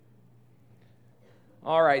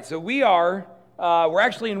All right, so we're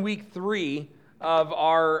actually in week 3 of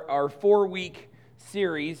our 4-week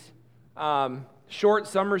series, short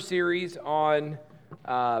summer series on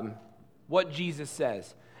what Jesus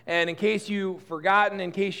says. And in case you've forgotten,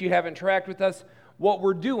 in case you haven't tracked with us, what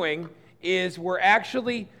we're doing is we're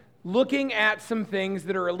actually looking at some things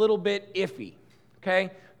that are a little bit iffy, okay?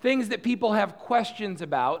 Things that people have questions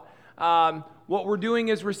about. What we're doing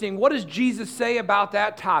is we're seeing what does Jesus say about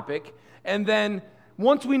that topic, and then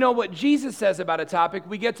once we know what Jesus says about a topic,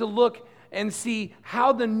 we get to look and see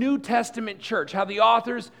how the New Testament church, how the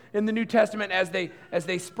authors in the New Testament, as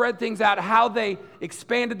they spread things out, how they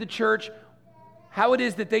expanded the church, how it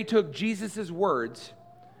is that they took Jesus' words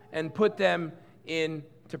and put them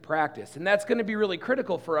into practice. And that's going to be really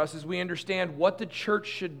critical for us as we understand what the church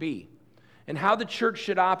should be and how the church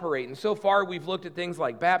should operate. And so far, we've looked at things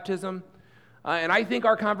like baptism, and I think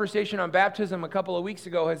our conversation on baptism a couple of weeks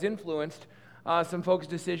ago has influenced some folks'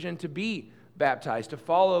 decision to be baptized, to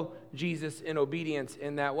follow Jesus in obedience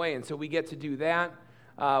in that way. And so we get to do that.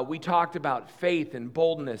 We talked about faith and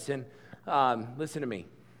boldness. And listen to me.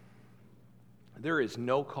 There is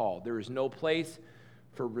no call. There is no place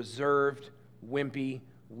for reserved, wimpy,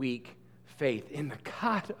 weak faith in the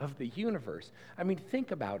God of the universe. I mean,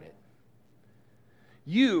 think about it.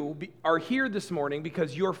 You are here this morning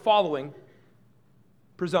because you're following,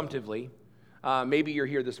 presumptively. Maybe you're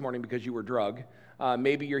here this morning because you were drugged.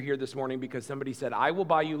 Maybe you're here this morning because somebody said, I will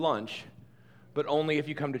buy you lunch, but only if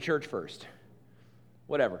you come to church first.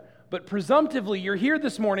 Whatever. But presumptively, you're here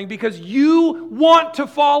this morning because you want to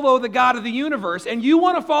follow the God of the universe, and you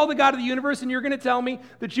want to follow the God of the universe, and you're going to tell me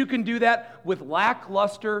that you can do that with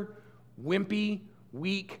lackluster, wimpy,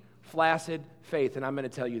 weak, flaccid faith, and I'm going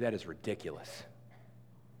to tell you that is ridiculous.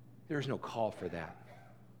 There's no call for that.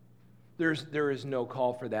 There is no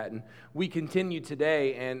call for that. And we continue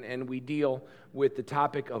today and we deal with the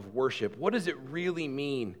topic of worship. What does it really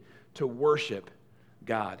mean to worship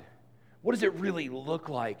God? What does it really look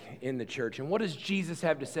like in the church? And what does Jesus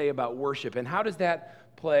have to say about worship? And how does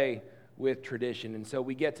that play with tradition? And so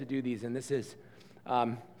we get to do these, and this is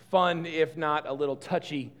fun, if not a little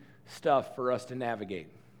touchy stuff for us to navigate.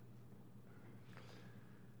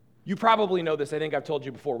 You probably know this. I think I've told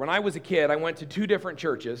you before. When I was a kid, I went to 2 different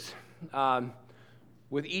churches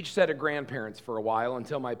with each set of grandparents for a while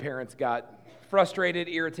until my parents got frustrated,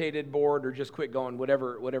 irritated, bored, or just quit going,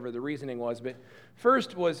 whatever the reasoning was. But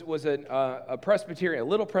first was a Presbyterian, a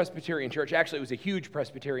little Presbyterian church. Actually, it was a huge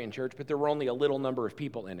Presbyterian church, but there were only a little number of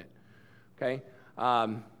people in it. Okay,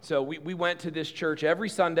 so we went to this church every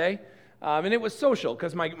Sunday, and it was social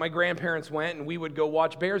because my grandparents went, and we would go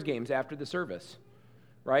watch Bears games after the service.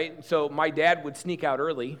 Right? So my dad would sneak out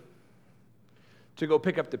early to go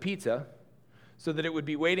pick up the pizza so that it would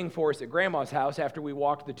be waiting for us at Grandma's house after we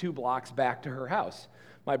walked the 2 blocks back to her house.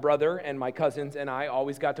 My brother and my cousins and I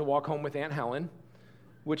always got to walk home with Aunt Helen,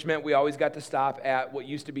 which meant we always got to stop at what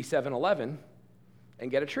used to be 7-Eleven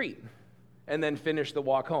and get a treat and then finish the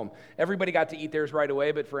walk home. Everybody got to eat theirs right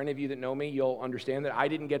away, but for any of you that know me, you'll understand that I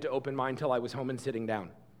didn't get to open mine until I was home and sitting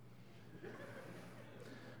down,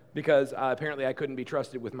 because apparently I couldn't be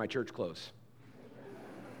trusted with my church clothes.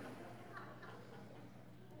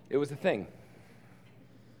 It was a thing.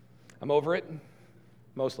 I'm over it,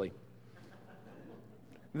 mostly.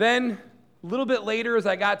 Then, a little bit later, as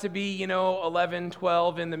I got to be, 11,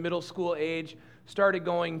 12, in the middle school age, started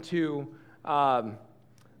going to a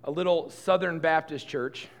little Southern Baptist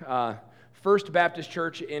church, First Baptist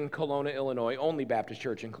Church in Kelowna, Illinois, only Baptist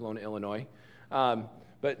church in Kelowna, Illinois.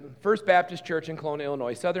 But First Baptist Church in Kelowna,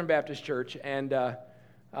 Illinois, Southern Baptist Church, and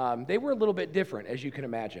they were a little bit different, as you can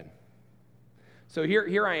imagine. So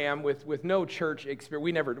here I am with no church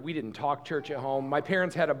experience. We didn't talk church at home. My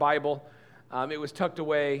parents had a Bible. It was tucked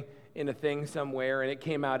away in a thing somewhere, and it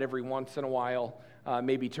came out every once in a while,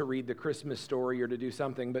 maybe to read the Christmas story or to do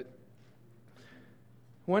something. But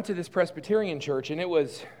went to this Presbyterian church, and it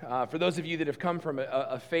was, for those of you that have come from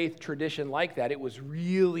a faith tradition like that, it was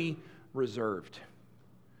really reserved.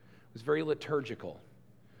 It was very liturgical,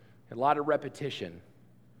 a lot of repetition.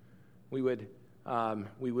 We would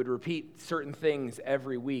repeat certain things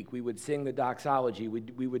every week. We would sing the doxology.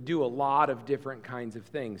 We would do a lot of different kinds of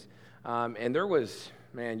things. And there was,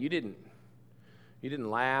 you didn't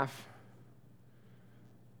laugh.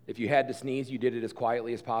 If you had to sneeze, you did it as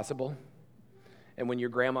quietly as possible. And when your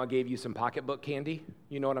grandma gave you some pocketbook candy,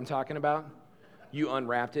 you know what I'm talking about? You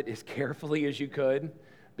unwrapped it as carefully as you could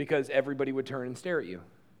because everybody would turn and stare at you.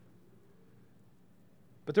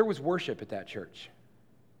 But there was worship at that church,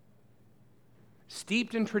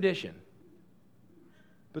 steeped in tradition.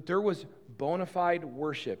 But there was bona fide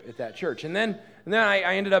worship at that church. And then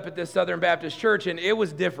I ended up at this Southern Baptist church, and it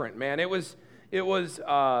was different, man. It was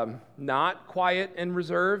not quiet and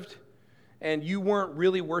reserved, and you weren't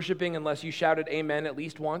really worshiping unless you shouted amen at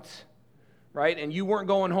least once, right? And you weren't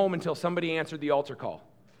going home until somebody answered the altar call.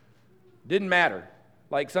 Didn't matter.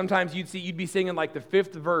 Like sometimes you'd be singing like the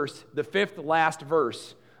fifth last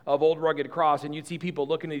verse of Old Rugged Cross, and you'd see people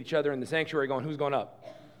looking at each other in the sanctuary going, who's going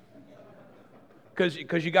up?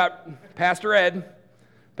 Because you got Pastor Ed.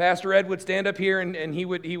 Pastor Ed would stand up here, and he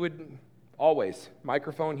would always,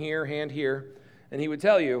 microphone here, hand here, and he would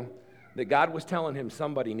tell you that God was telling him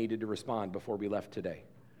somebody needed to respond before we left today.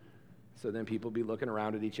 So then people would be looking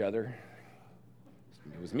around at each other.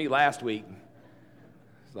 It was me last week.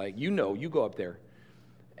 It's like, you go up there.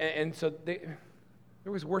 And so there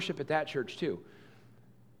was worship at that church too.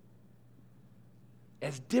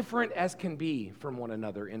 As different as can be from one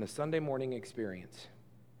another in a Sunday morning experience,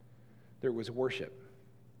 there was worship.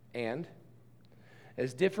 And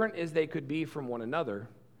as different as they could be from one another,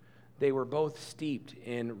 they were both steeped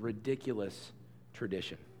in ridiculous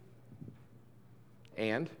tradition.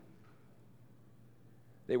 And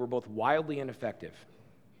they were both wildly ineffective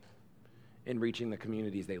in reaching the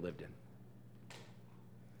communities they lived in.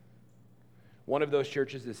 One of those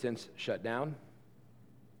churches has since shut down,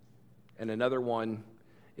 and another one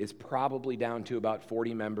is probably down to about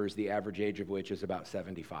 40 members, the average age of which is about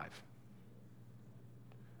 75.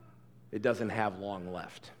 It doesn't have long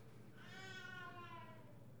left.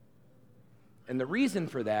 And the reason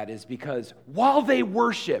for that is because while they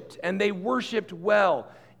worshiped, and they worshiped well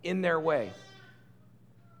in their way,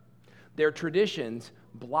 their traditions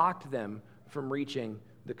blocked them from reaching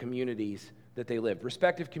the communities that they lived,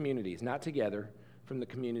 respective communities, not together, from the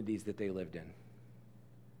communities that they lived in.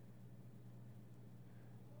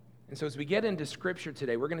 And so as we get into Scripture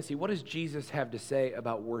today, we're going to see what does Jesus have to say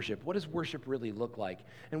about worship? What does worship really look like?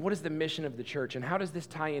 And what is the mission of the church? And how does this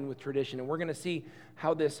tie in with tradition? And we're going to see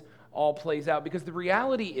how this all plays out. Because the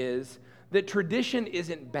reality is that tradition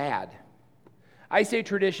isn't bad. I say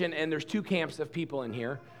tradition, and there's two camps of people in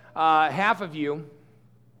here. Half of you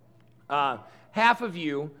would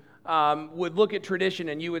look at tradition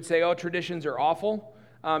and you would say, oh, traditions are awful.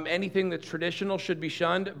 Anything that's traditional should be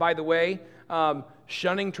shunned. By the way,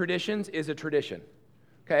 shunning traditions is a tradition,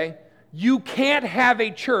 okay? You can't have a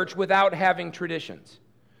church without having traditions,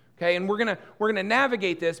 okay? And we're gonna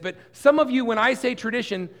navigate this, but some of you, when I say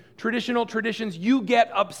traditional traditions, you get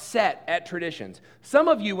upset at traditions. Some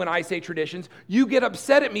of you, when I say traditions, you get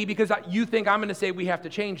upset at me because you think I'm going to say we have to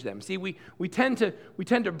change them. See, we tend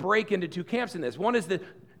to break into two camps in this. One is that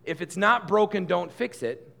if it's not broken, don't fix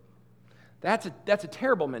it. That's a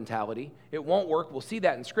terrible mentality. It won't work. We'll see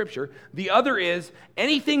that in Scripture. The other is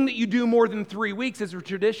anything that you do more than 3 weeks is a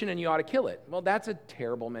tradition and you ought to kill it. Well, that's a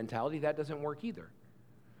terrible mentality. That doesn't work either.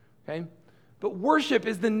 Okay? But worship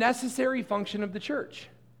is the necessary function of the church.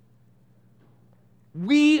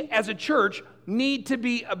 We, as a church, need to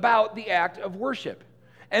be about the act of worship.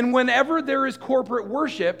 And whenever there is corporate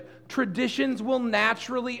worship, traditions will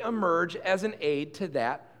naturally emerge as an aid to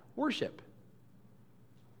that worship.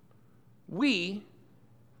 We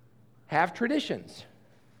have traditions.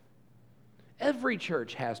 Every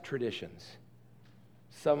church has traditions.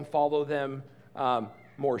 Some follow them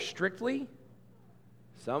more strictly.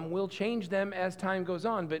 Some will change them as time goes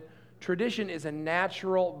on, but tradition is a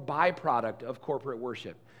natural byproduct of corporate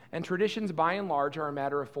worship. And traditions, by and large, are a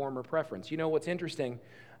matter of form or preference. You know what's interesting?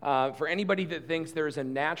 For anybody that thinks there's a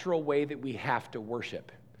natural way that we have to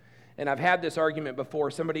worship, and I've had this argument before.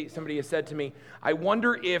 Somebody has said to me, I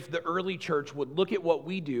wonder if the early church would look at what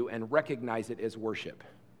we do and recognize it as worship.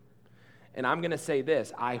 And I'm going to say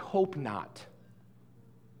this, I hope not.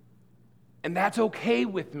 And that's okay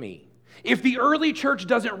with me. If the early church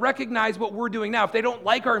doesn't recognize what we're doing now, if they don't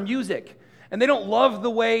like our music, and they don't love the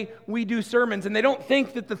way we do sermons, and they don't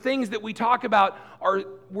think that the things that we talk about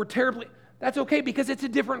were terribly, that's okay because it's a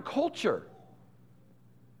different culture.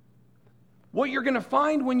 What you're going to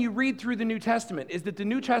find when you read through the New Testament is that the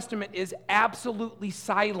New Testament is absolutely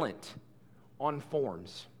silent on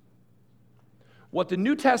forms. What the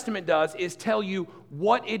New Testament does is tell you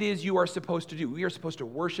what it is you are supposed to do. We are supposed to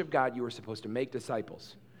worship God. You are supposed to make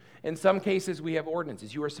disciples. In some cases, we have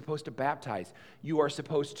ordinances. You are supposed to baptize. You are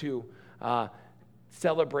supposed to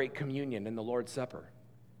celebrate communion and the Lord's Supper.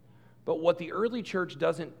 But what the early church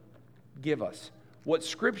doesn't give us, what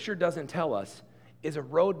Scripture doesn't tell us, is a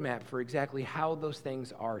roadmap for exactly how those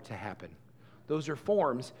things are to happen. Those are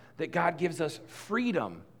forms that God gives us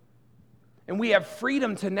freedom. And we have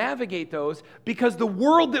freedom to navigate those because the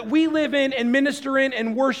world that we live in and minister in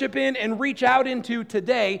and worship in and reach out into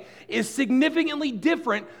today is significantly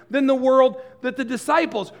different than the world that the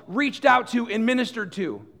disciples reached out to and ministered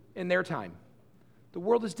to in their time. The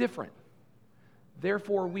world is different.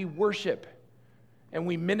 Therefore, we worship and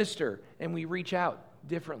we minister and we reach out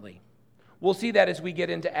differently. We'll see that as we get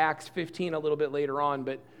into Acts 15 a little bit later on,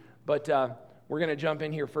 but we're going to jump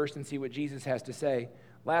in here first and see what Jesus has to say.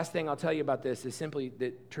 Last thing I'll tell you about this is simply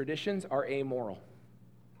that traditions are amoral.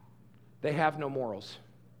 They have no morals.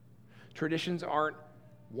 Traditions aren't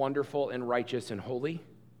wonderful and righteous and holy,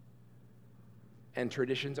 and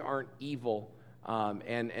traditions aren't evil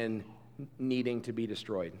and needing to be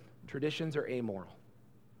destroyed. Traditions are amoral.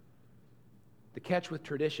 The catch with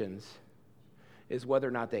traditions is whether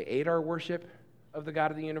or not they aid our worship of the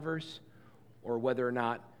God of the universe or whether or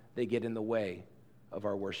not they get in the way of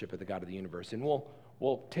our worship of the God of the universe. And we'll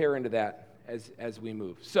tear into that as we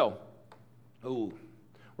move. So, we're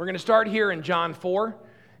going to start here in John 4,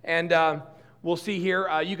 and we'll see here.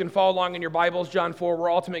 You can follow along in your Bibles, John 4.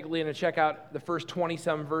 We're ultimately going to check out the first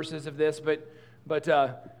 20-some verses of this, but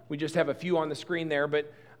we just have a few on the screen there.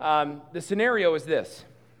 But the scenario is this.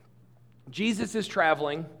 Jesus is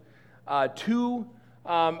traveling to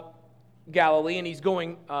Galilee, and he's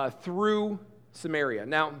going through Samaria.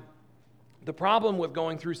 Now, the problem with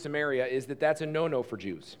going through Samaria is that that's a no-no for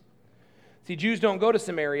Jews. See, Jews don't go to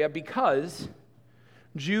Samaria because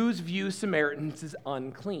Jews view Samaritans as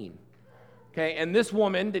unclean. Okay, and this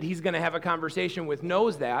woman that he's going to have a conversation with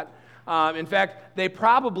knows that. In fact,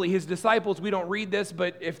 his disciples, we don't read this,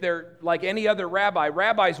 but if they're like any other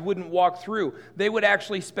rabbis wouldn't walk through. They would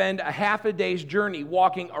actually spend a half a day's journey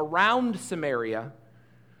walking around Samaria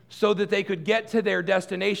so that they could get to their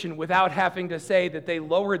destination without having to say that they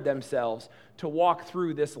lowered themselves to walk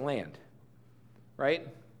through this land. Right?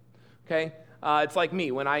 Okay? It's like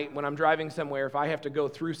me. When I'm driving somewhere, if I have to go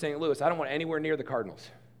through St. Louis, I don't want anywhere near the Cardinals.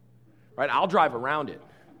 Right? I'll drive around it.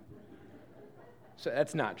 So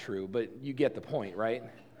that's not true, but you get the point, right?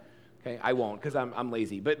 Okay, I won't because I'm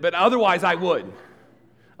lazy. But otherwise I would.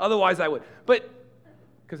 But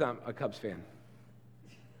because I'm a Cubs fan.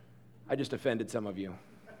 I just offended some of you.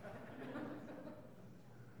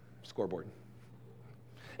 Scoreboard.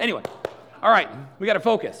 Anyway, all right, we got to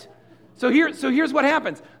focus. So here's what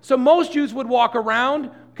happens. So most Jews would walk around,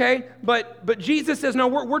 okay, but Jesus says, no,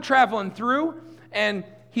 we're traveling through, and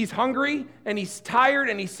he's hungry, and he's tired,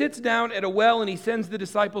 and he sits down at a well, and he sends the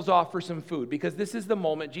disciples off for some food, because this is the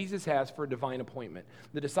moment Jesus has for a divine appointment.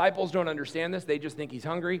 The disciples don't understand this. They just think he's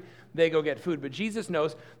hungry. They go get food. But Jesus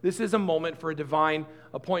knows this is a moment for a divine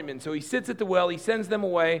appointment. So he sits at the well, he sends them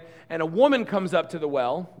away, and a woman comes up to the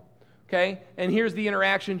well. Okay, and here's the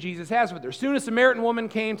interaction Jesus has with her. Soon a Samaritan woman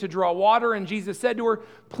came to draw water, and Jesus said to her,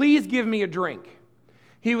 "Please give me a drink."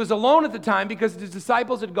 He was alone at the time because his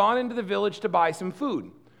disciples had gone into the village to buy some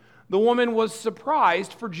food. The woman was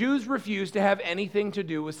surprised, for Jews refused to have anything to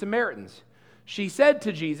do with Samaritans. She said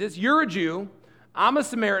to Jesus, "You're a Jew, I'm a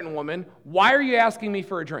Samaritan woman. Why are you asking me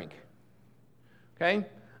for a drink?" Okay,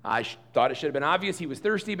 I thought it should have been obvious he was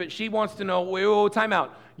thirsty, but she wants to know, wait, time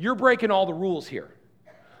out. You're breaking all the rules here.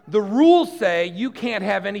 The rules say you can't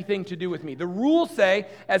have anything to do with me. The rules say,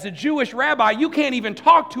 as a Jewish rabbi, you can't even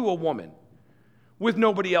talk to a woman with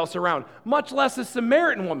nobody else around, much less a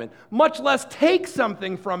Samaritan woman, much less take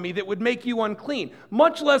something from me that would make you unclean,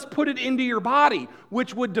 much less put it into your body,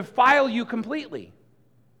 which would defile you completely.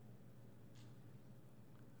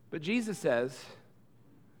 But Jesus says,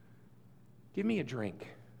 "Give me a drink."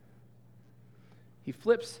 He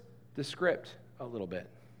flips the script a little bit.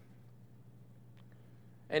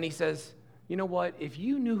 And he says, you know what? If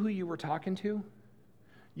you knew who you were talking to,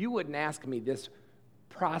 you wouldn't ask me this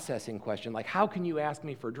processing question, like, how can you ask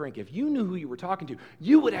me for a drink? If you knew who you were talking to,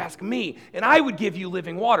 you would ask me, and I would give you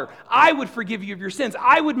living water. I would forgive you of your sins.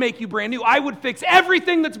 I would make you brand new. I would fix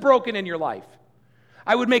everything that's broken in your life.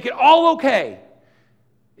 I would make it all okay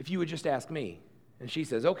if you would just ask me. And she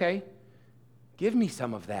says, okay, give me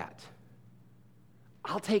some of that.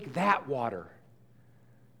 I'll take that water.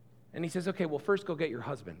 And he says, okay, well, first go get your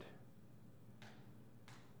husband.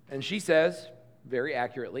 And she says, very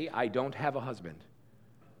accurately, I don't have a husband.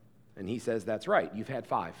 And he says, that's right, you've had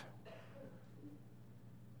 5.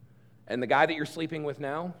 And the guy that you're sleeping with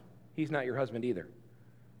now, he's not your husband either.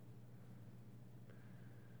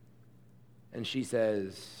 And she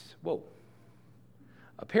says, whoa,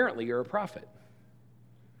 apparently you're a prophet.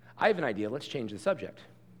 I have an idea, let's change the subject.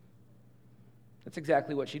 That's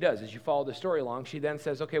exactly what she does. As you follow the story along, she then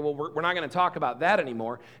says, okay, well, we're not going to talk about that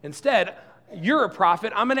anymore. Instead, you're a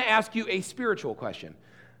prophet. I'm going to ask you a spiritual question.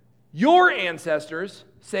 Your ancestors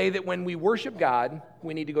say that when we worship God,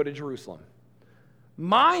 we need to go to Jerusalem.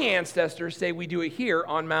 My ancestors say we do it here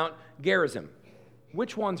on Mount Gerizim.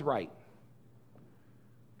 Which one's right?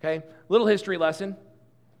 Okay, little history lesson.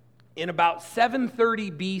 In about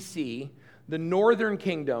 730 BC, the northern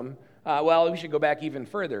kingdom, we should go back even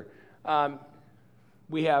further.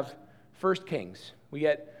 We have First Kings. We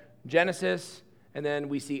get Genesis, and then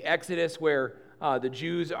we see Exodus, where the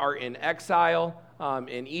Jews are in exile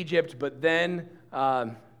in Egypt, but then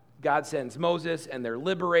God sends Moses, and they're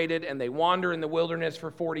liberated, and they wander in the wilderness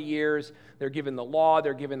for 40 years. They're given the law,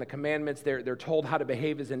 they're given the commandments, they're told how to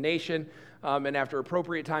behave as a nation, and after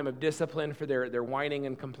appropriate time of discipline for their whining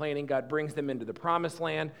and complaining, God brings them into the promised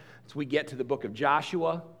land. So we get to the book of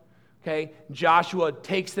Joshua. Okay, Joshua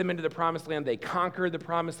takes them into the promised land. They conquer the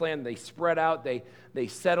promised land. They spread out. They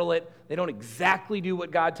settle it. They don't exactly do what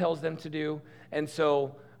God tells them to do, and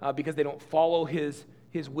so because they don't follow His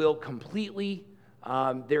will completely,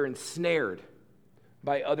 they're ensnared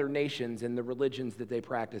by other nations and the religions that they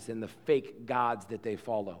practice and the fake gods that they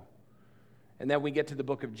follow. And then we get to the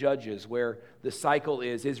book of Judges, where the cycle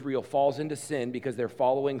is Israel falls into sin because they're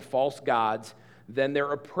following false gods. Then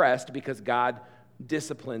they're oppressed because God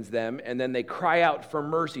disciplines them, and then they cry out for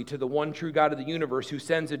mercy to the one true God of the universe, who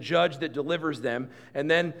sends a judge that delivers them, and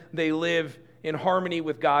then they live in harmony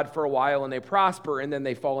with God for a while, and they prosper, and then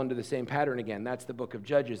they fall into the same pattern again. That's the book of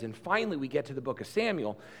Judges. And finally, we get to the book of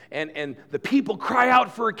Samuel, and the people cry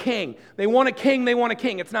out for a king. They want a king, they want a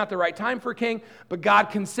king. It's not the right time for a king, but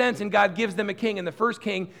God consents, and God gives them a king, and the first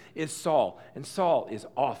king is Saul. And Saul is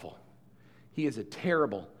awful. He is a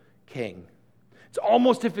terrible king. It's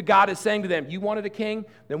almost if God is saying to them, you wanted a king?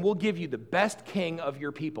 Then we'll give you the best king of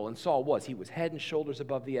your people. And Saul was. He was head and shoulders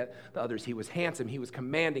above the others. He was handsome. He was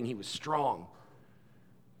commanding. He was strong.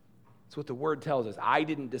 That's what the word tells us. I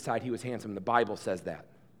didn't decide he was handsome. The Bible says that.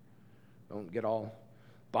 Don't get all...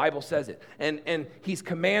 Bible says it. And he's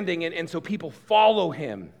commanding, and so people follow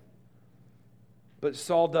him. But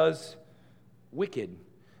Saul does wicked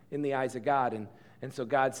in the eyes of God, and so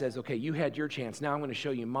God says, okay, you had your chance. Now I'm going to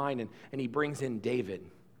show you mine. And he brings in David,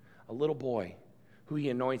 a little boy, who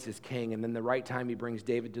he anoints as king. And then the right time he brings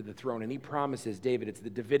David to the throne. And he promises David, it's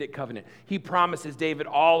the Davidic covenant. He promises David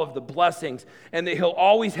all of the blessings. And that he'll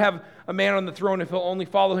always have a man on the throne if he'll only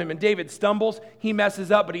follow him. And David stumbles, he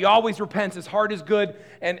messes up, but he always repents. His heart is good.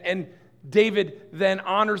 And David then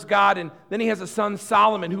honors God. And then he has a son,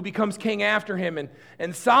 Solomon, who becomes king after him.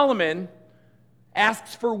 And Solomon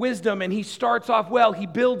asks for wisdom, and he starts off well. He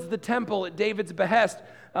builds the temple at David's behest.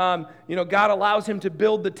 God allows him to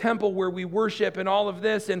build the temple where we worship and all of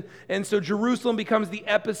this. And so Jerusalem becomes the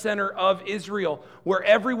epicenter of Israel, where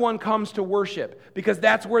everyone comes to worship, because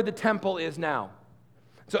that's where the temple is now.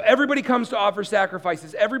 So everybody comes to offer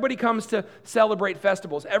sacrifices. Everybody comes to celebrate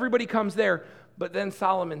festivals. Everybody comes there. But then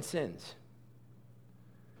Solomon sins.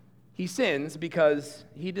 He sins because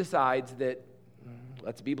he decides that,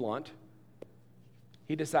 let's be blunt,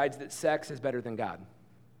 he decides that sex is better than God.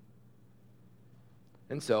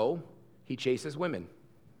 And so he chases women.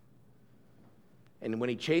 And when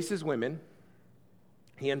he chases women,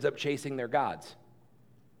 he ends up chasing their gods.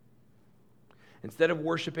 Instead of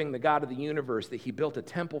worshiping the God of the universe that he built a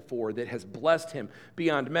temple for that has blessed him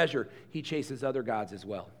beyond measure, he chases other gods as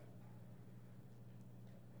well.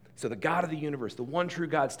 So the God of the universe, the one true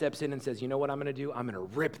God, steps in and says, you know what I'm going to do? I'm going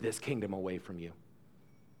to rip this kingdom away from you.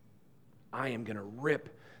 I am going to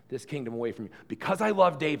rip this kingdom away from you. Because I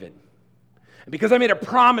love David, and because I made a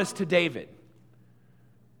promise to David,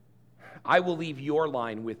 I will leave your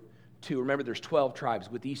line with two. Remember, there's 12 tribes.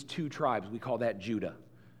 With these two tribes, we call that Judah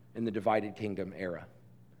in the divided kingdom era.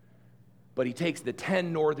 But he takes the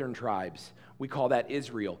 10 northern tribes, we call that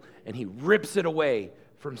Israel, and he rips it away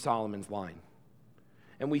from Solomon's line.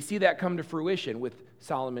 And we see that come to fruition with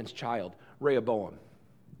Solomon's child, Rehoboam.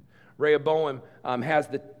 Rehoboam has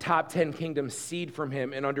the top 10 kingdoms seed from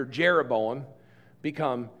him, and under Jeroboam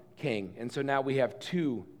become king. And so now we have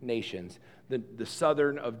two nations, the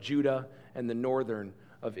southern of Judah and the northern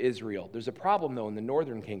of Israel. There's a problem, though, in the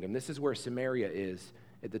northern kingdom. This is where Samaria is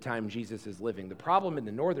at the time Jesus is living. The problem in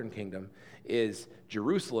the northern kingdom is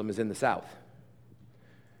Jerusalem is in the south.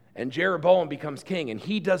 And Jeroboam becomes king, and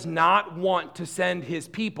he does not want to send his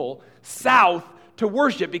people south to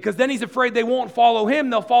worship, because then he's afraid they won't follow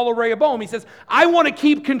him, they'll follow Rehoboam. He says, I want to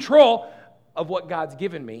keep control of what God's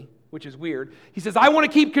given me, which is weird. He says, I want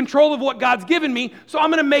to keep control of what God's given me, so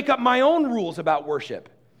I'm going to make up my own rules about worship.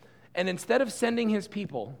 And instead of sending his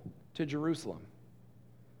people to Jerusalem,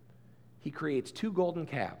 he creates 2 golden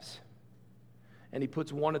calves, and he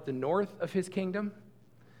puts one at the north of his kingdom,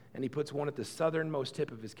 and he puts one at the southernmost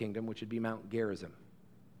tip of his kingdom, which would be Mount Gerizim.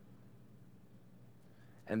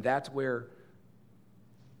 And that's where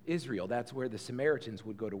Israel, that's where the Samaritans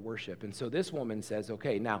would go to worship. And so this woman says,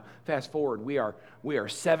 okay, now fast forward, we are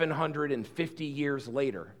 750 years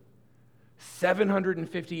later.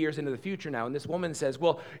 750 years into the future now, and this woman says,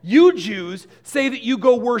 well, you Jews say that you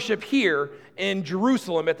go worship here in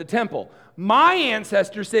Jerusalem at the temple. My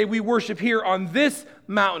ancestors say we worship here on this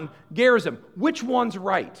mountain, Gerizim. Which one's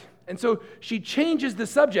right? And so she changes the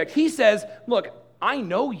subject. He says, look, I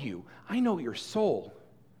know you. I know your soul.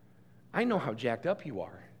 I know how jacked up you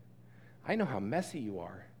are. I know how messy you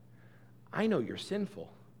are. I know you're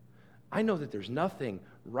sinful. I know that there's nothing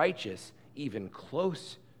righteous even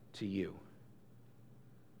close to you.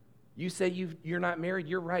 You say you're not married.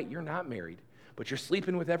 You're right. You're not married. But you're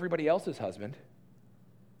sleeping with everybody else's husband.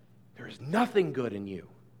 There is nothing good in you.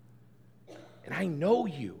 And I know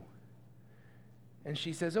you. And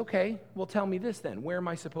she says, okay, well, tell me this then. Where am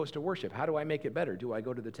I supposed to worship? How do I make it better? Do I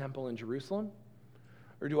go to the temple in Jerusalem?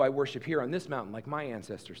 Or do I worship here on this mountain like my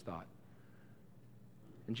ancestors thought?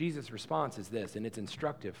 And Jesus' response is this, and it's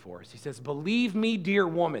instructive for us. He says, believe me, dear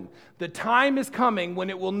woman, the time is coming when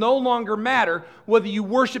it will no longer matter whether you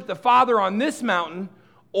worship the Father on this mountain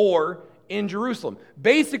or in Jerusalem.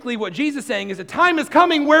 Basically, what Jesus is saying is a time is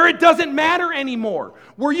coming where it doesn't matter anymore,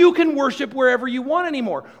 where you can worship wherever you want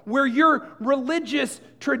anymore, where your religious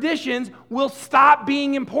traditions will stop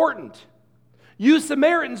being important. You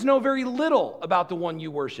Samaritans know very little about the one you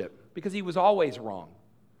worship because he was always wrong.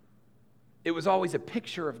 It was always a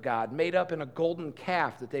picture of God made up in a golden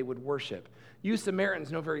calf that they would worship. You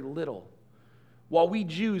Samaritans know very little, while we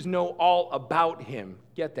Jews know all about him.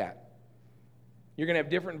 Get that? You're going to have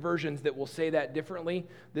different versions that will say that differently.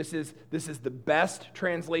 This is the best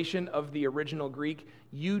translation of the original Greek.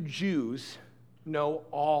 You Jews know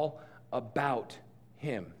all about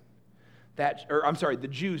him. The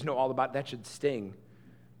Jews know all about. That should sting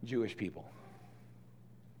Jewish people.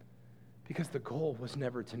 Because the goal was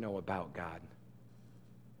never to know about God.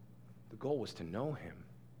 The goal was to know him.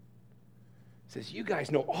 It says, you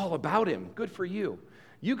guys know all about him. Good for you.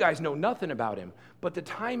 You guys know nothing about him. But the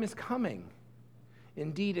time is coming.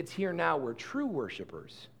 Indeed, it's here now where true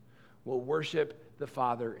worshipers will worship the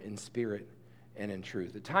Father in spirit and in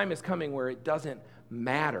truth. The time is coming where it doesn't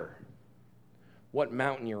matter what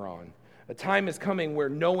mountain you're on. A time is coming where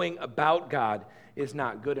knowing about God is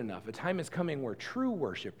not good enough. A time is coming where true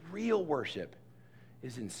worship, real worship,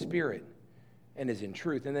 is in spirit and is in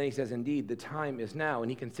truth. And then he says, indeed, the time is now.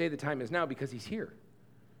 And he can say the time is now because he's here,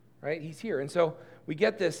 right? He's here. And so we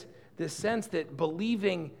get this sense that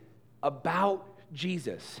believing about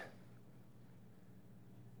Jesus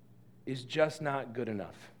is just not good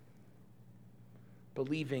enough.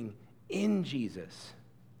 Believing in Jesus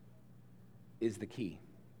is the key.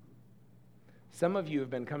 Some of you have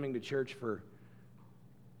been coming to church for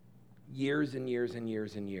years and years and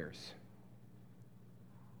years and years.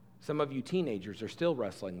 Some of you teenagers are still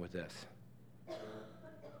wrestling with this.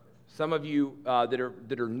 Some of you that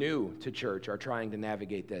are new to church are trying to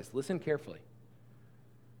navigate this. Listen carefully.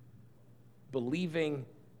 Believing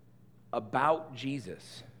about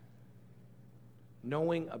Jesus,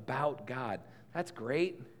 knowing about God, that's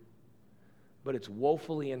great, but it's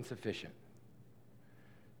woefully insufficient.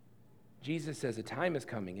 Jesus says a time is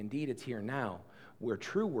coming, indeed it's here now, where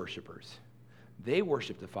true worshipers, they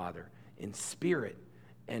worship the Father in spirit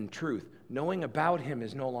and truth. Knowing about him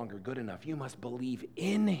is no longer good enough. You must believe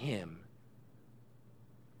in him.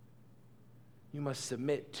 You must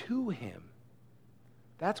submit to him.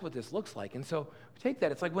 That's what this looks like. And so take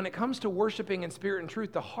that. It's like when it comes to worshiping in spirit and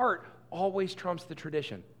truth, the heart always trumps the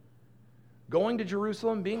tradition. Going to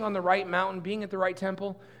Jerusalem, being on the right mountain, being at the right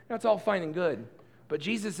temple, that's all fine and good. But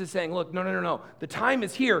Jesus is saying, look, no. The time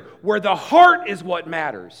is here where the heart is what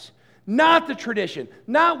matters. Not the tradition,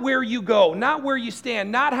 not where you go, not where you stand,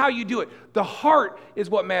 not how you do it. The heart is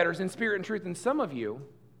what matters in spirit and truth. And some of you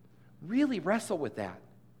really wrestle with that.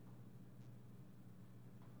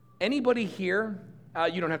 Anybody here,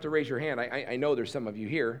 you don't have to raise your hand. I know there's some of you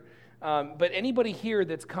here. But anybody here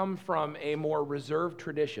that's come from a more reserved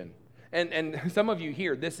tradition, and some of you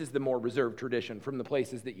here, this is the more reserved tradition from the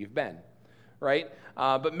places that you've been. Right?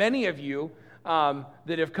 But many of you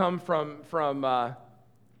that have come from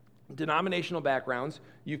denominational backgrounds,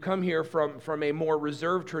 you come here from a more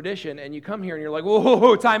reserved tradition, and you come here and you're like,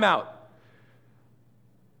 whoa, time out.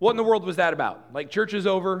 What in the world was that about? Like, church is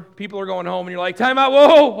over, people are going home, and you're like, time out,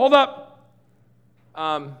 whoa, hold up.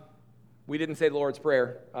 We didn't say the Lord's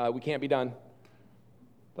Prayer. We can't be done.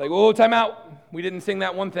 Like, whoa, time out. We didn't sing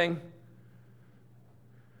that one thing.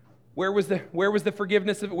 Where was the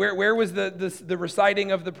forgiveness of where was the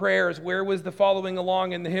reciting of the prayers? Where was the following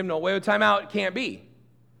along in the hymnal? Wait, time out, it can't be.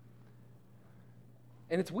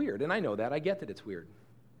 And it's weird, and I know that. I get that it's weird.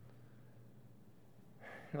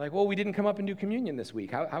 You're like, well, we didn't come up and do communion this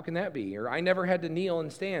week. How can that be? Or I never had to kneel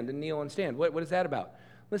and stand and kneel and stand. What is that about?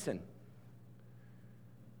 Listen,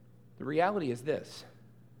 the reality is this.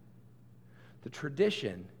 The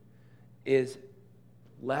tradition is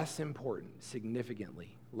less important,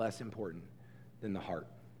 significantly less important than the heart.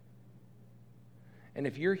 And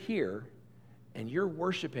if you're here and you're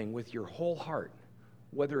worshiping with your whole heart,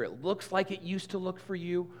 whether it looks like it used to look for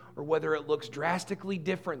you or whether it looks drastically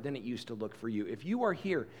different than it used to look for you, if you are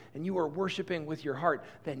here and you are worshiping with your heart,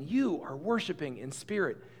 then you are worshiping in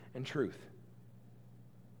spirit and truth.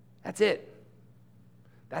 That's it.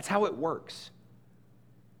 That's how it works.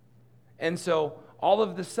 And so all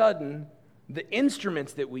of a sudden, the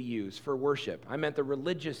instruments that we use for worship, I meant the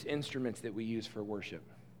religious instruments that we use for worship,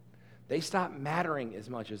 they stop mattering as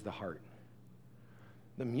much as the heart.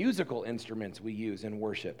 The musical instruments we use in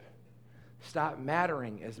worship stop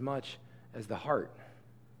mattering as much as the heart.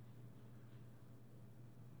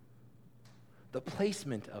 The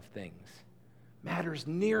placement of things matters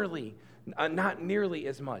not nearly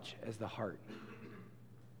as much as the heart.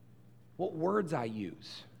 What words I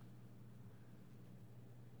use,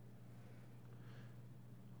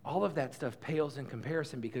 all of that stuff pales in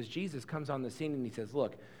comparison because Jesus comes on the scene and he says,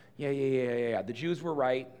 look, yeah. The Jews were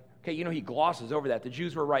right. Okay, he glosses over that. The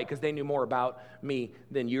Jews were right because they knew more about me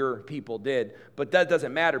than your people did. But that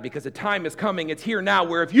doesn't matter because the time is coming. It's here now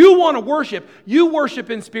where if you want to worship, you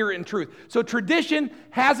worship in spirit and truth. So tradition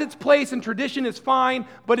has its place and tradition is fine,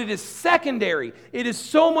 but it is secondary. It is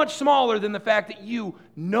so much smaller than the fact that you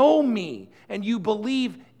know me and you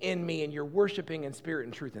believe in me and you're worshiping in spirit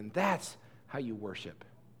and truth. And that's how you worship.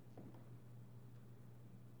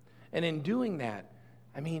 And in doing that,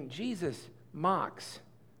 Jesus mocks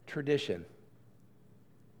tradition,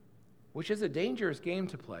 which is a dangerous game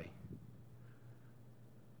to play.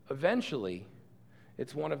 Eventually,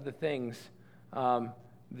 it's one of the things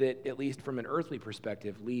that, at least from an earthly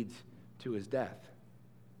perspective, leads to his death.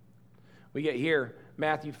 We get here,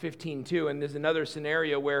 Matthew 15:2, and there's another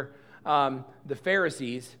scenario where the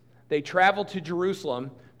Pharisees, they travel to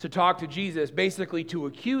Jerusalem to talk to Jesus, basically to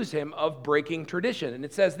accuse him of breaking tradition. And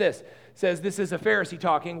it says this is a Pharisee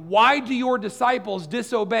talking, "Why do your disciples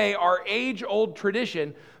disobey our age-old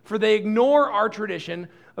tradition? For they ignore our tradition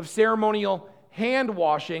of ceremonial hand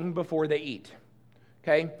washing before they eat."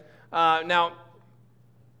 Okay? Now,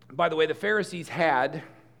 by the way, the Pharisees had,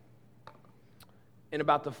 in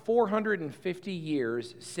about the 450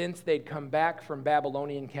 years since they'd come back from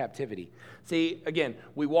Babylonian captivity. See, again,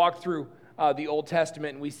 we walked through the Old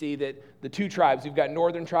Testament and we see that the two tribes, we've got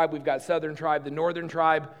northern tribe, we've got southern tribe. The northern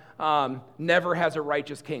tribe never has a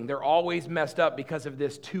righteous king. They're always messed up because of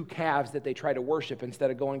this two calves that they try to worship instead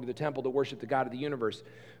of going to the temple to worship the God of the universe.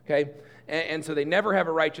 Okay? And so they never have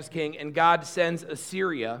a righteous king, and God sends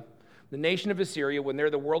Assyria, the nation of Assyria, when they're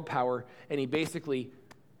the world power, and he basically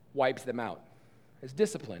wipes them out as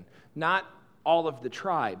discipline. Not all of the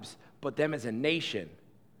tribes, but them as a nation.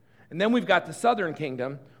 And then we've got the southern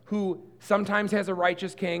kingdom, who sometimes has a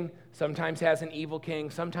righteous king, sometimes has an evil king,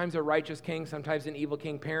 sometimes a righteous king, sometimes an evil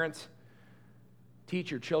king. Parents,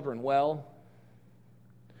 teach your children well,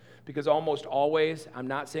 because almost always, I'm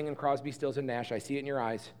not singing Crosby, Stills, and Nash, I see it in your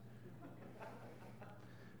eyes,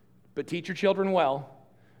 but teach your children well,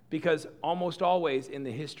 because almost always in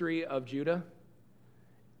the history of Judah,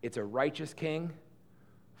 it's a righteous king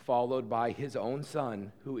followed by his own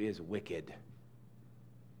son who is wicked.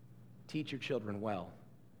 Teach your children well.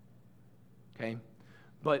 Okay?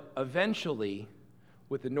 But eventually,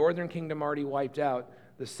 with the northern kingdom already wiped out,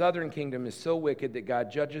 the southern kingdom is so wicked that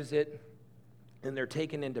God judges it, and they're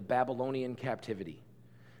taken into Babylonian captivity.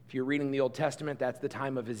 If you're reading the Old Testament, that's the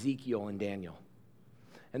time of Ezekiel and Daniel.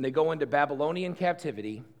 And they go into Babylonian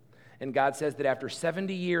captivity, and God says that after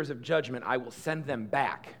 70 years of judgment, I will send them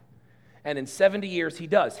back. And in 70 years, he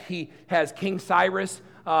does. He has King Cyrus,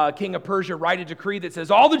 king of Persia, write a decree that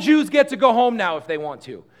says all the Jews get to go home now if they want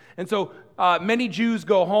to. And so many Jews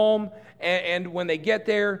go home, and when they get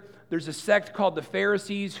there, there's a sect called the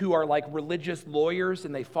Pharisees who are like religious lawyers,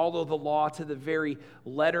 and they follow the law to the very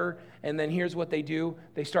letter. And then here's what they do.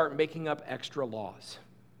 They start making up extra laws.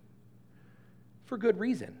 For good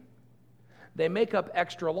reason. They make up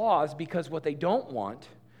extra laws because what they don't want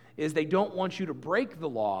is they don't want you to break the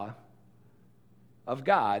law of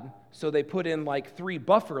God, so they put in like 3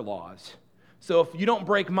 buffer laws. So if you don't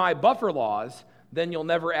break my buffer laws, then you'll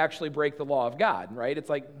never actually break the law of God, right? It's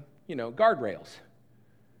like, guardrails,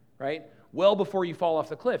 right? Well before you fall off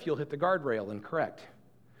the cliff, you'll hit the guardrail and correct.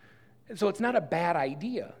 And so it's not a bad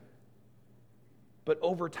idea. But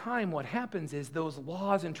over time, what happens is those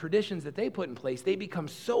laws and traditions that they put in place, they become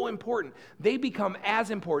so important. They become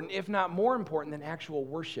as important, if not more important, than actual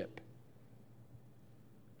worship.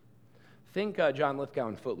 Think John Lithgow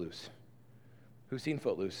in Footloose. Who's seen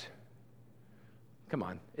Footloose? Come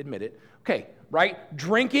on, admit it. Okay, right?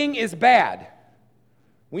 Drinking is bad.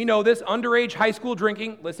 We know this. Underage high school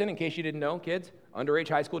drinking, listen, in case you didn't know, kids, underage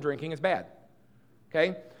high school drinking is bad.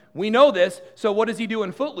 Okay? We know this, so what does he do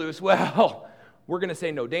in Footloose? Well, we're going to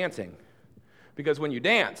say no dancing. Because when you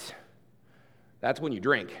dance, that's when you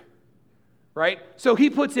drink. Right? So he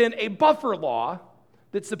puts in a buffer law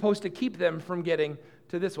that's supposed to keep them from getting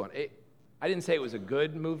to this one. I didn't say it was a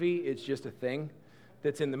good movie, it's just a thing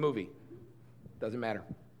that's in the movie. Doesn't matter.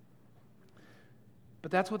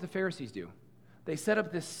 But that's what the Pharisees do. They set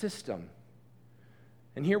up this system.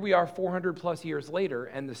 And here we are 400 plus years later,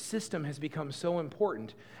 and the system has become so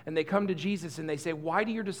important. And they come to Jesus and they say, why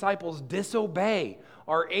do your disciples disobey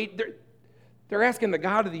our eight? They're asking the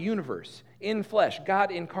God of the universe, in flesh,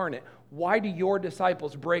 God incarnate, why do your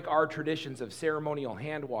disciples break our traditions of ceremonial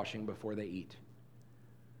hand washing before they eat?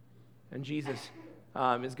 And Jesus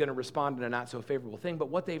is going to respond in a not so favorable thing. But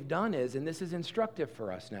what they've done is, and this is instructive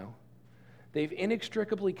for us now, they've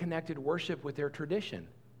inextricably connected worship with their tradition.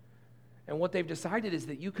 And what they've decided is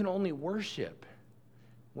that you can only worship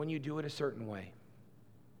when you do it a certain way.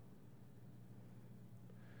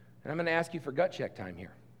 And I'm going to ask you for gut check time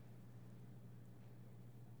here.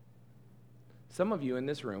 Some of you in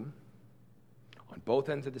this room, on both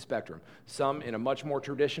ends of the spectrum, some in a much more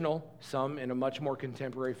traditional, some in a much more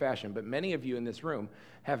contemporary fashion, but many of you in this room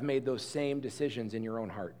have made those same decisions in your own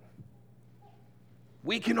heart.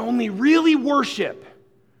 We can only really worship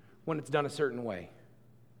when it's done a certain way.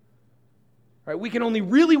 Right? We can only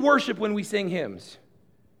really worship when we sing hymns.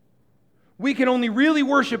 We can only really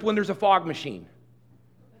worship when there's a fog machine.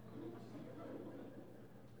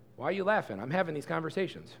 Why are you laughing? I'm having these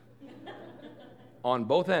conversations. On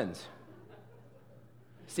both ends.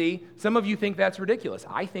 See, some of you think that's ridiculous.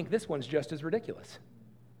 I think this one's just as ridiculous.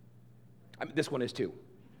 I mean, this one is too.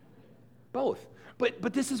 Both.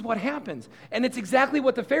 But this is what happens. And it's exactly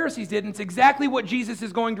what the Pharisees did, and it's exactly what Jesus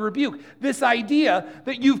is going to rebuke. This idea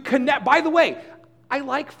that you've By the way, I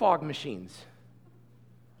like fog machines.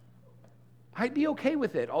 I'd be okay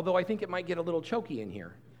with it, although I think it might get a little choky in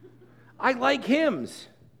here. I like hymns.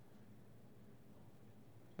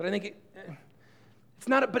 But I think it's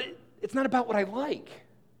not about what I like.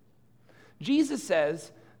 Jesus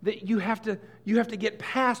says that you have to get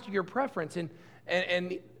past your preference,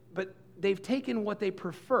 but they've taken what they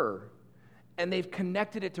prefer and they've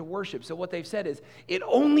connected it to worship. So what they've said is, it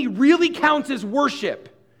only really counts as worship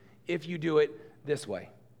if you do it this way.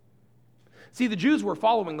 See, the Jews were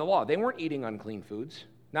following the law. They weren't eating unclean foods.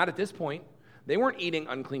 Not at this point. They weren't eating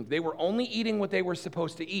unclean. They were only eating what they were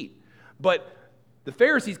supposed to eat. But the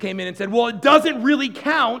Pharisees came in and said, well, it doesn't really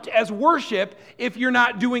count as worship if you're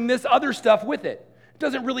not doing this other stuff with it. It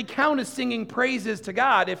doesn't really count as singing praises to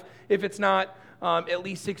God if it's not at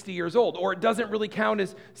least 60 years old. Or it doesn't really count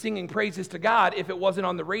as singing praises to God if it wasn't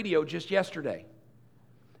on the radio just yesterday.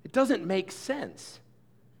 It doesn't make sense.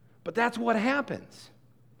 But that's what happens.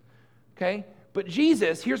 Okay? But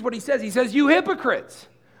Jesus, here's what he says. He says, you hypocrites.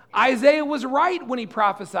 Isaiah was right when he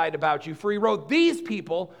prophesied about you, for he wrote, these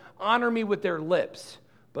people honor me with their lips,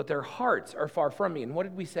 but their hearts are far from me. And what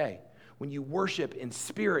did we say? When you worship in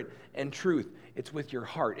spirit and truth, it's with your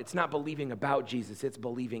heart. It's not believing about Jesus, it's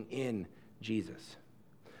believing in Jesus.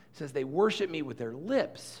 It says they worship me with their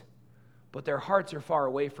lips, but their hearts are far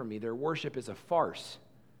away from me. Their worship is a farce.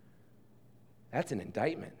 That's an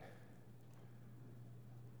indictment.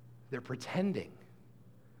 They're pretending.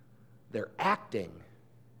 They're acting.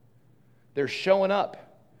 They're showing up.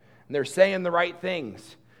 And they're saying the right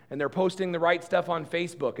things. And they're posting the right stuff on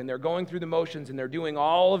Facebook. And they're going through the motions. And they're doing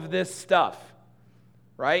all of this stuff.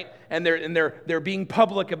 Right? And they're being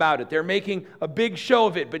public about it. They're making a big show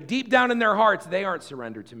of it. But deep down in their hearts, they aren't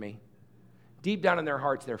surrendered to me. Deep down in their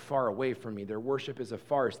hearts, they're far away from me. Their worship is a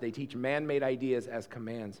farce. They teach man-made ideas as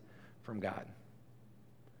commands from God.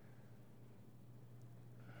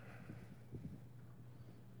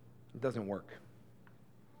 It doesn't work.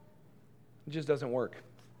 It just doesn't work.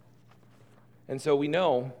 And so we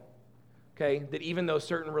know, okay, that even though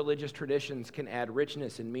certain religious traditions can add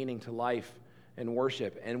richness and meaning to life and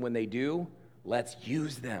worship, and when they do, let's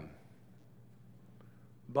use them.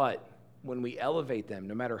 But when we elevate them,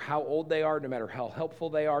 no matter how old they are, no matter how helpful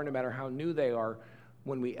they are, no matter how new they are,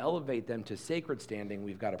 when we elevate them to sacred standing,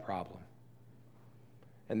 we've got a problem.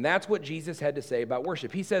 And that's what Jesus had to say about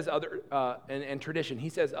worship. He says other, and tradition, he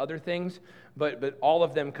says other things, but all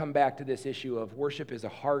of them come back to this issue of worship is a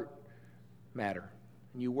heart matter.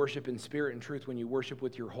 And you worship in spirit and truth when you worship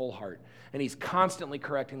with your whole heart. And he's constantly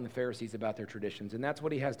correcting the Pharisees about their traditions. And that's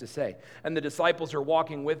what he has to say. And the disciples are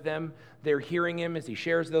walking with them. They're hearing him as he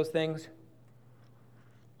shares those things.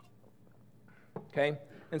 Okay?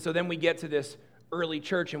 And so then we get to this early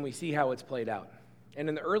church and we see how it's played out. And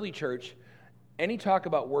in the early church, any talk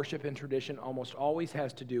about worship and tradition almost always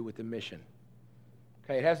has to do with the mission.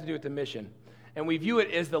 Okay? It has to do with the mission. And we view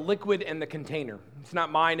it as the liquid and the container. It's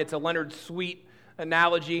not mine. It's a Leonard Sweet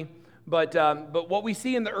analogy, but what we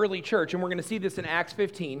see in the early church, and we're going to see this in Acts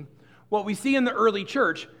 15, what we see in the early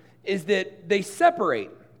church is that they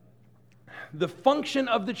separate the function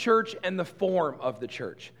of the church and the form of the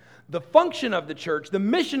church. The function of the church, the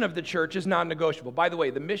mission of the church is non-negotiable. By the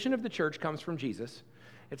way, the mission of the church comes from Jesus.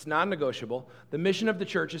 It's non-negotiable. The mission of the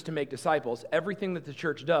church is to make disciples. Everything that the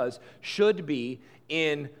church does should be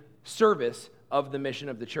in service of the mission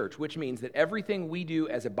of the church, which means that everything we do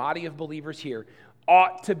as a body of believers here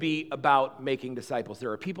ought to be about making disciples.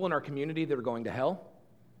 There are people in our community that are going to hell.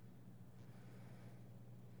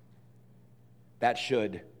 That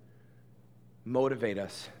should motivate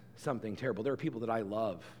us something terrible. There are people that I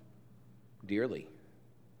love dearly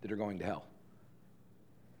that are going to hell.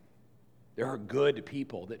 There are good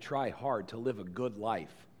people that try hard to live a good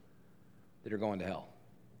life that are going to hell.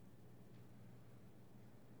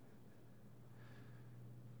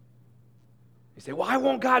 You say, why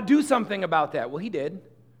won't God do something about that? Well, he did.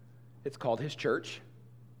 It's called his church.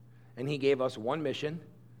 And he gave us one mission.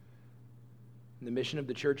 And the mission of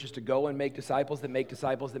the church is to go and make disciples that make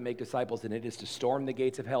disciples that make disciples. And it is to storm the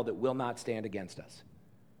gates of hell that will not stand against us.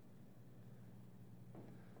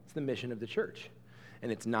 It's the mission of the church.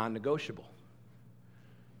 And it's non-negotiable.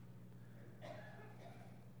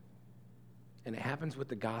 And it happens with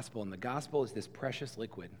the gospel. And the gospel is this precious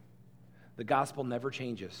liquid. The gospel never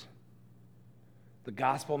changes. The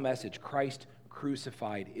gospel message, Christ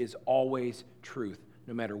crucified, is always truth,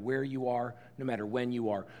 no matter where you are, no matter when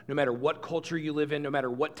you are, no matter what culture you live in, no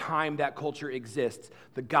matter what time that culture exists.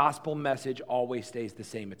 The gospel message always stays the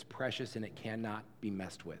same. It's precious and it cannot be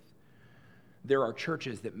messed with. There are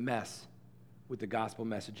churches that mess with the gospel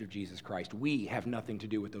message of Jesus Christ. We have nothing to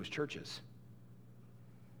do with those churches.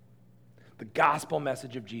 The gospel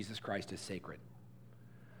message of Jesus Christ is sacred.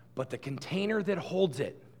 But the container that holds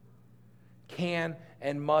it can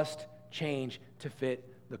and must change to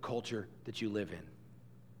fit the culture that you live in.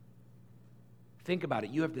 Think about it.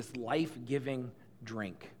 You have this life-giving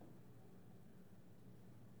drink.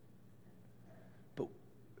 But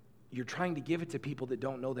you're trying to give it to people that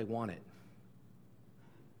don't know they want it.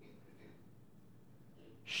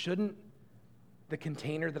 Shouldn't the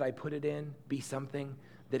container that I put it in be something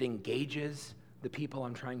that engages the people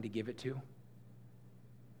I'm trying to give it to?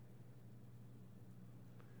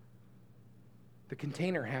 The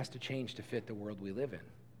container has to change to fit the world we live in.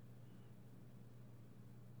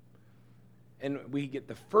 And we get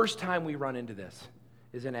the first time we run into this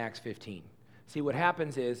is in Acts 15. See, what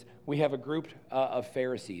happens is we have a group of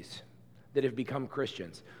Pharisees that have become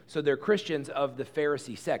Christians. So they're Christians of the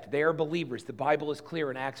Pharisee sect. They are believers. The Bible is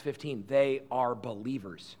clear in Acts 15. They are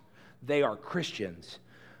believers. They are Christians.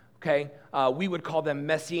 Okay? We would call them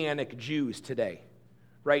Messianic Jews today.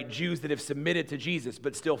 Right? Jews that have submitted to Jesus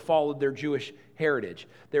but still followed their Jewish heritage.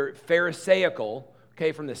 They're Pharisaical,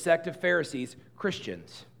 okay, from the sect of Pharisees,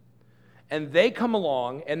 Christians. And they come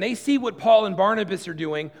along and they see what Paul and Barnabas are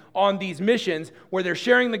doing on these missions where they're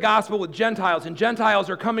sharing the gospel with Gentiles, and Gentiles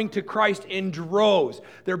are coming to Christ in droves.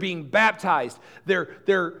 They're being baptized.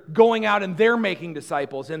 They're going out and they're making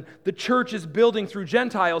disciples, and the church is building through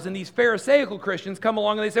Gentiles, and these Pharisaical Christians come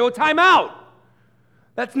along and they say, well, time out.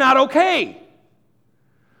 That's not okay.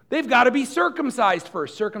 They've got to be circumcised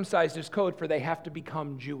first. Circumcised is code for they have to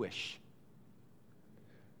become Jewish.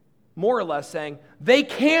 More or less saying, they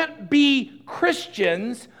can't be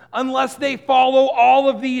Christians unless they follow all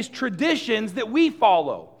of these traditions that we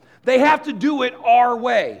follow. They have to do it our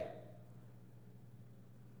way.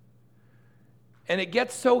 And it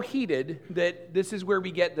gets so heated that this is where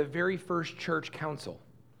we get the very first church council.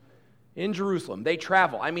 In Jerusalem. They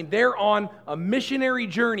travel. I mean, they're on a missionary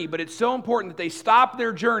journey, but it's so important that they stop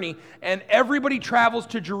their journey and everybody travels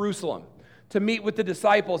to Jerusalem to meet with the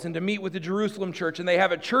disciples and to meet with the Jerusalem church, and they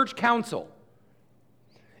have a church council.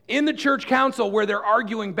 In the church council, where they're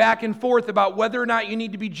arguing back and forth about whether or not you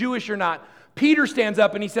need to be Jewish or not, Peter stands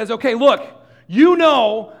up and he says, okay, look, you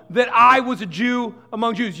know that I was a Jew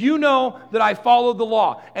among Jews. You know that I followed the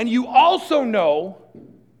law. And you also know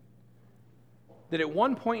that at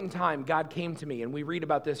one point in time, God came to me, and we read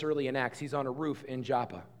about this early in Acts. He's on a roof in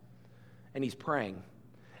Joppa, and he's praying.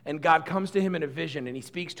 And God comes to him in a vision, and he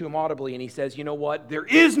speaks to him audibly, and he says, you know what? There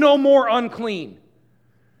is no more unclean.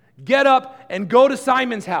 Get up and go to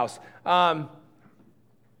Simon's house. Get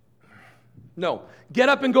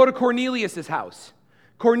up and go to Cornelius' house.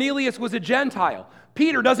 Cornelius was a Gentile.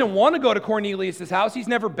 Peter doesn't want to go to Cornelius' house. He's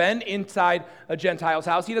never been inside a Gentile's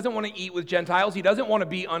house. He doesn't want to eat with Gentiles. He doesn't want to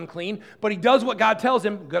be unclean, but he does what God tells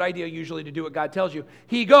him. Good idea usually to do what God tells you.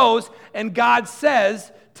 He goes, and God says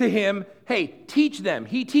to him, hey, teach them.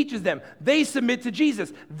 He teaches them. They submit to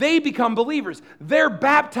Jesus. They become believers. They're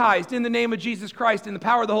baptized in the name of Jesus Christ in the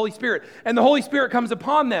power of the Holy Spirit, and the Holy Spirit comes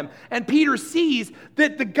upon them. And Peter sees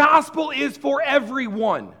that the gospel is for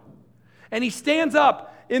everyone. And he stands up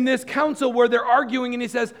in this council where they're arguing, and he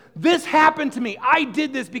says, this happened to me. I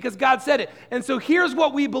did this because God said it. And so here's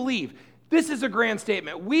what we believe. This is a grand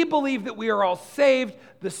statement. We believe that we are all saved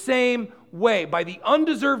the same way, by the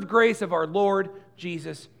undeserved grace of our Lord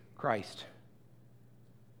Jesus Christ.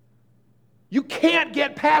 You can't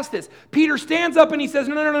get past this. Peter stands up and he says,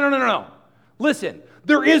 no. Listen,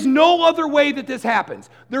 there is no other way that this happens.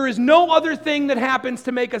 There is no other thing that happens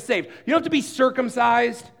to make us saved. You don't have to be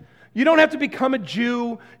circumcised. You don't have to become a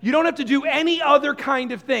Jew. You don't have to do any other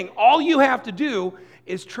kind of thing. All you have to do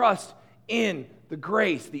is trust in the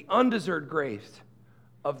grace, the undeserved grace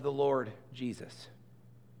of the Lord Jesus.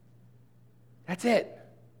 That's it.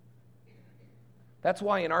 That's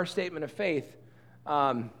why in our statement of faith,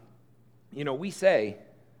 we say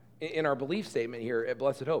in our belief statement here at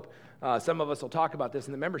Blessed Hope, some of us will talk about this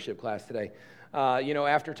in the membership class today.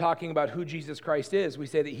 After talking about who Jesus Christ is, we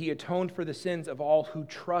say that he atoned for the sins of all who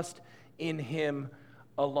trust in him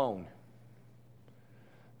alone.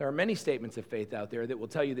 There are many statements of faith out there that will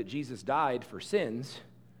tell you that Jesus died for sins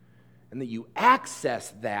and that you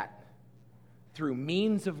access that through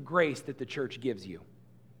means of grace that the church gives you.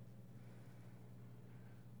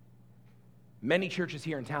 Many churches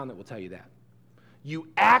here in town that will tell you that. You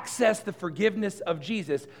access the forgiveness of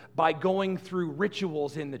Jesus by going through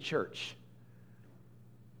rituals in the church.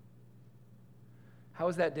 How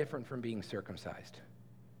is that different from being circumcised?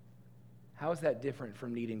 How is that different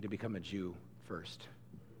from needing to become a Jew first?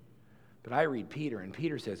 But I read Peter, and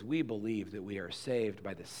Peter says, we believe that we are saved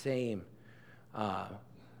by the same,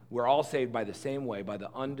 we're all saved by the same way, by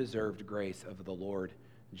the undeserved grace of the Lord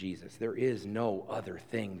Jesus. There is no other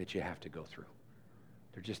thing that you have to go through.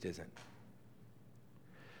 There just isn't.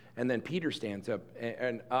 And then Peter stands up,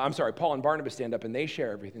 Paul and Barnabas stand up, and they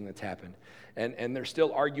share everything that's happened. And they're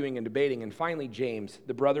still arguing and debating. And finally, James,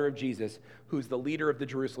 the brother of Jesus, who's the leader of the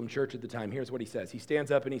Jerusalem church at the time, here's what he says. He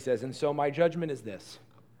stands up and he says, and so my judgment is this: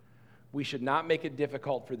 we should not make it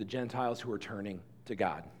difficult for the Gentiles who are turning to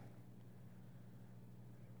God.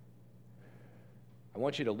 I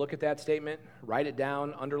want you to look at that statement, write it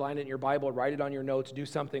down, underline it in your Bible, write it on your notes, do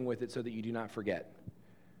something with it so that you do not forget.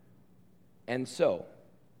 And so,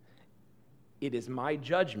 it is my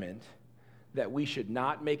judgment that we should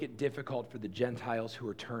not make it difficult for the Gentiles who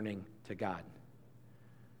are turning to God.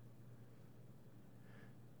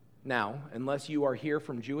 Now, unless you are here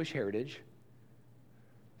from Jewish heritage,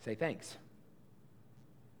 say thanks.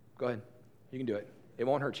 Go ahead. You can do it. It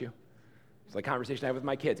won't hurt you. It's like a conversation I have with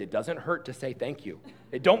my kids. It doesn't hurt to say thank you.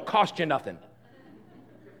 It don't cost you nothing.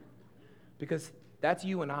 Because that's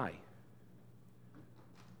you and I.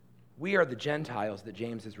 We are the Gentiles that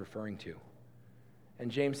James is referring to.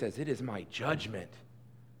 And James says, it is my judgment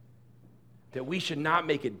that we should not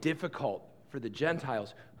make it difficult for the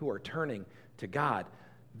Gentiles who are turning to God.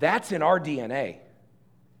 That's in our DNA.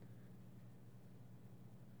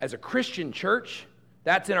 As a Christian church,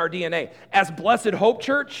 that's in our DNA. As Blessed Hope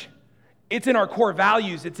Church, it's in our core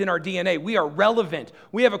values. It's in our DNA. We are relevant.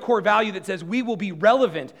 We have a core value that says we will be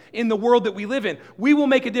relevant in the world that we live in. We will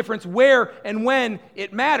make a difference where and when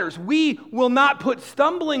it matters. We will not put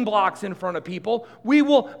stumbling blocks in front of people. We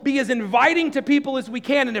will be as inviting to people as we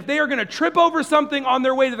can. And if they are going to trip over something on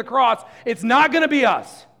their way to the cross, it's not going to be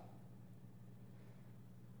us.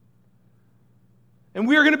 And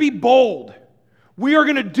we are going to be bold. We are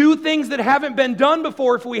going to do things that haven't been done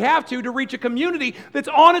before if we have to reach a community that's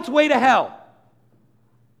on its way to hell.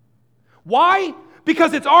 Why?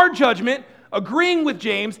 Because it's our judgment, agreeing with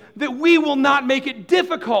James, that we will not make it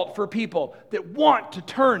difficult for people that want to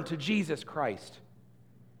turn to Jesus Christ.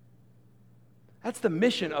 That's the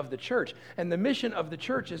mission of the church. And the mission of the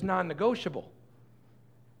church is non-negotiable.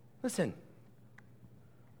 Listen.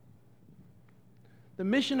 The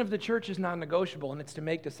mission of the church is non-negotiable, and it's to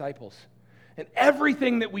make disciples. And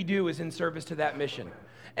everything that we do is in service to that mission.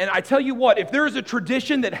 And I tell you what, if there is a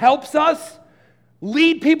tradition that helps us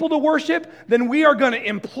lead people to worship, then we are going to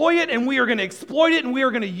employ it, and we are going to exploit it, and we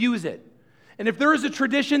are going to use it. And if there is a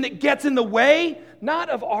tradition that gets in the way,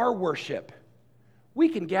 not of our worship, we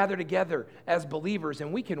can gather together as believers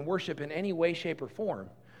and we can worship in any way, shape, or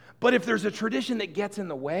form. But if there's a tradition that gets in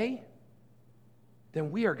the way,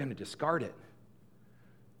 then we are going to discard it.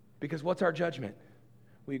 Because what's our judgment?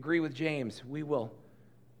 We agree with James. We will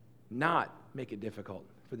not make it difficult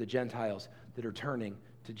for the Gentiles that are turning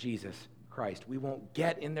to Jesus Christ. We won't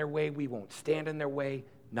get in their way. We won't stand in their way.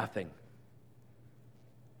 Nothing.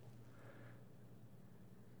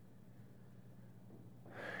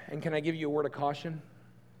 And can I give you a word of caution?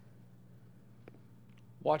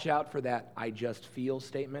 Watch out for that "I just feel"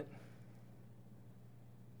 statement.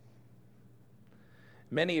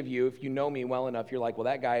 Many of you, if you know me well enough, you're like, well,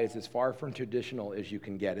 that guy is as far from traditional as you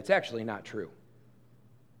can get. It's actually not true.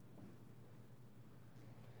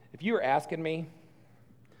 If you were asking me,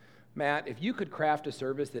 Matt, if you could craft a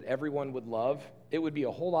service that everyone would love, it would be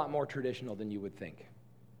a whole lot more traditional than you would think.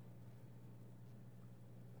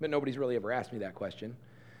 But nobody's really ever asked me that question.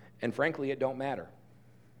 And frankly, it don't matter.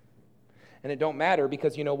 And it don't matter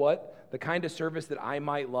because you know what? The kind of service that I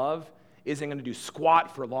might love isn't going to do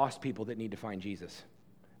squat for lost people that need to find Jesus.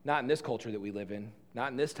 Not in this culture that we live in.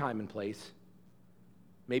 Not in this time and place.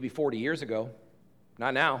 Maybe 40 years ago.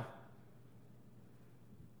 Not now.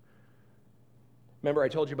 Remember I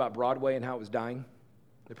told you about Broadway and how it was dying?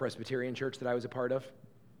 The Presbyterian church that I was a part of?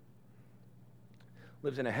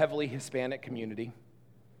 Lives in a heavily Hispanic community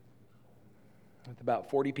with about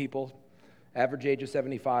 40 people, average age of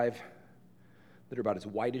 75, that are about as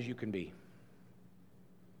white as you can be.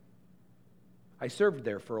 I served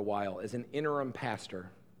there for a while as an interim pastor.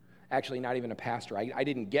 Actually, not even a pastor. I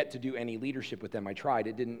didn't get to do any leadership with them. I tried.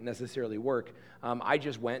 It didn't necessarily work. I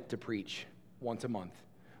just went to preach once a month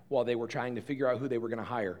while they were trying to figure out who they were going to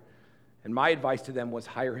hire. And my advice to them was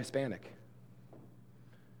hire Hispanic.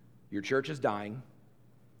 Your church is dying.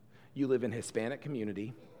 You live in a Hispanic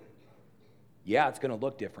community. Yeah, it's going to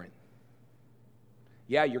look different.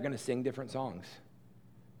 Yeah, you're going to sing different songs.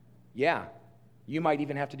 Yeah, you might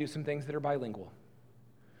even have to do some things that are bilingual.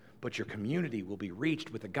 But your community will be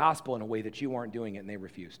reached with the gospel in a way that you aren't doing it, and they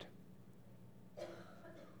refused.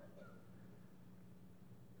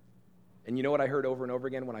 And you know what I heard over and over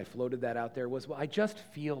again when I floated that out there was, well, I just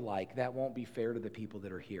feel like that won't be fair to the people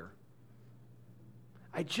that are here.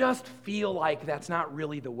 I just feel like that's not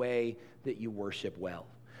really the way that you worship well.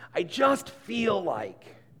 I just feel like,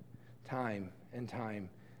 time and time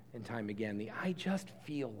and time again, I just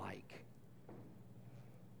feel like.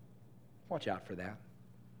 Watch out for that.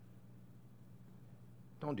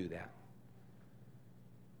 Don't do that.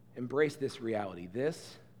 Embrace this reality.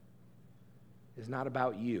 This is not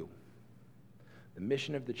about you. The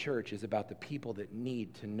mission of the church is about the people that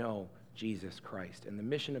need to know Jesus Christ. And the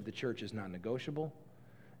mission of the church is not negotiable.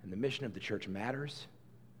 And the mission of the church matters.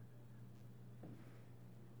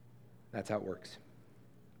 That's how it works.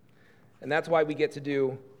 And that's why we get to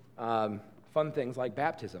do fun things like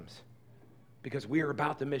baptisms. Because we are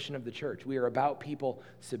about the mission of the church. We are about people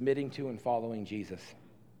submitting to and following Jesus.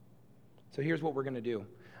 So here's what we're going to do.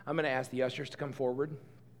 I'm going to ask the ushers to come forward.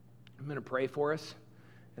 I'm going to pray for us.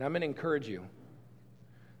 And I'm going to encourage you.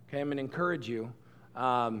 Okay, I'm going to encourage you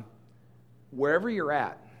wherever you're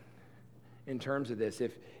at in terms of this.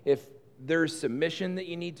 If there's submission that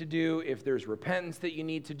you need to do, if there's repentance that you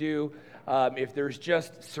need to do, if there's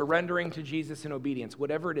just surrendering to Jesus in obedience,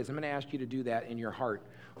 whatever it is, I'm going to ask you to do that in your heart.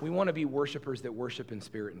 We want to be worshipers that worship in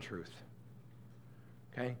spirit and truth.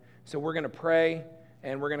 Okay? So we're going to pray,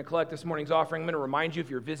 and we're going to collect this morning's offering. I'm going to remind you, if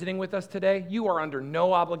you're visiting with us today, you are under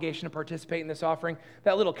no obligation to participate in this offering.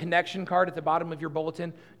 That little connection card at the bottom of your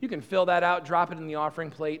bulletin, you can fill that out, drop it in the offering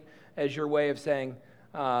plate as your way of saying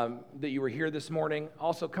that you were here this morning.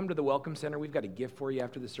 Also, come to the Welcome Center. We've got a gift for you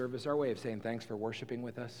after the service, our way of saying thanks for worshiping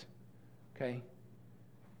with us. Okay?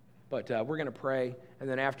 But we're going to pray, and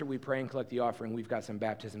then after we pray and collect the offering, we've got some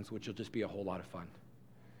baptisms, which will just be a whole lot of fun.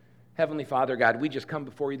 Heavenly Father, God, we just come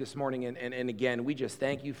before you this morning, and again, we just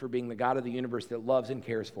thank you for being the God of the universe that loves and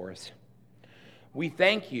cares for us. We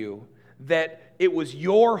thank you that it was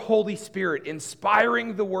your Holy Spirit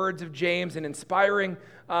inspiring the words of James and inspiring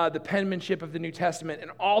the penmanship of the New Testament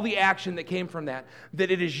and all the action that came from that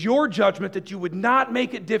it is your judgment that you would not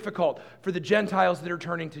make it difficult for the Gentiles that are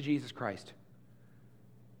turning to Jesus Christ.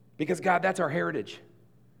 Because, God, that's our heritage.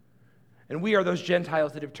 And we are those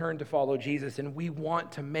Gentiles that have turned to follow Jesus, and we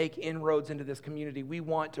want to make inroads into this community. We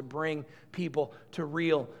want to bring people to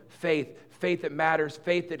real faith, faith that matters,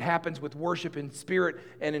 faith that happens with worship in spirit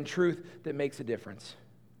and in truth that makes a difference.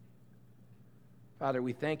 Father,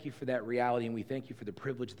 we thank you for that reality, and we thank you for the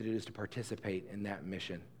privilege that it is to participate in that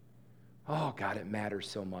mission. Oh, God, it matters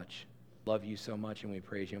so much. Love you so much, and we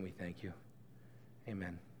praise you, and we thank you.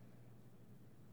 Amen.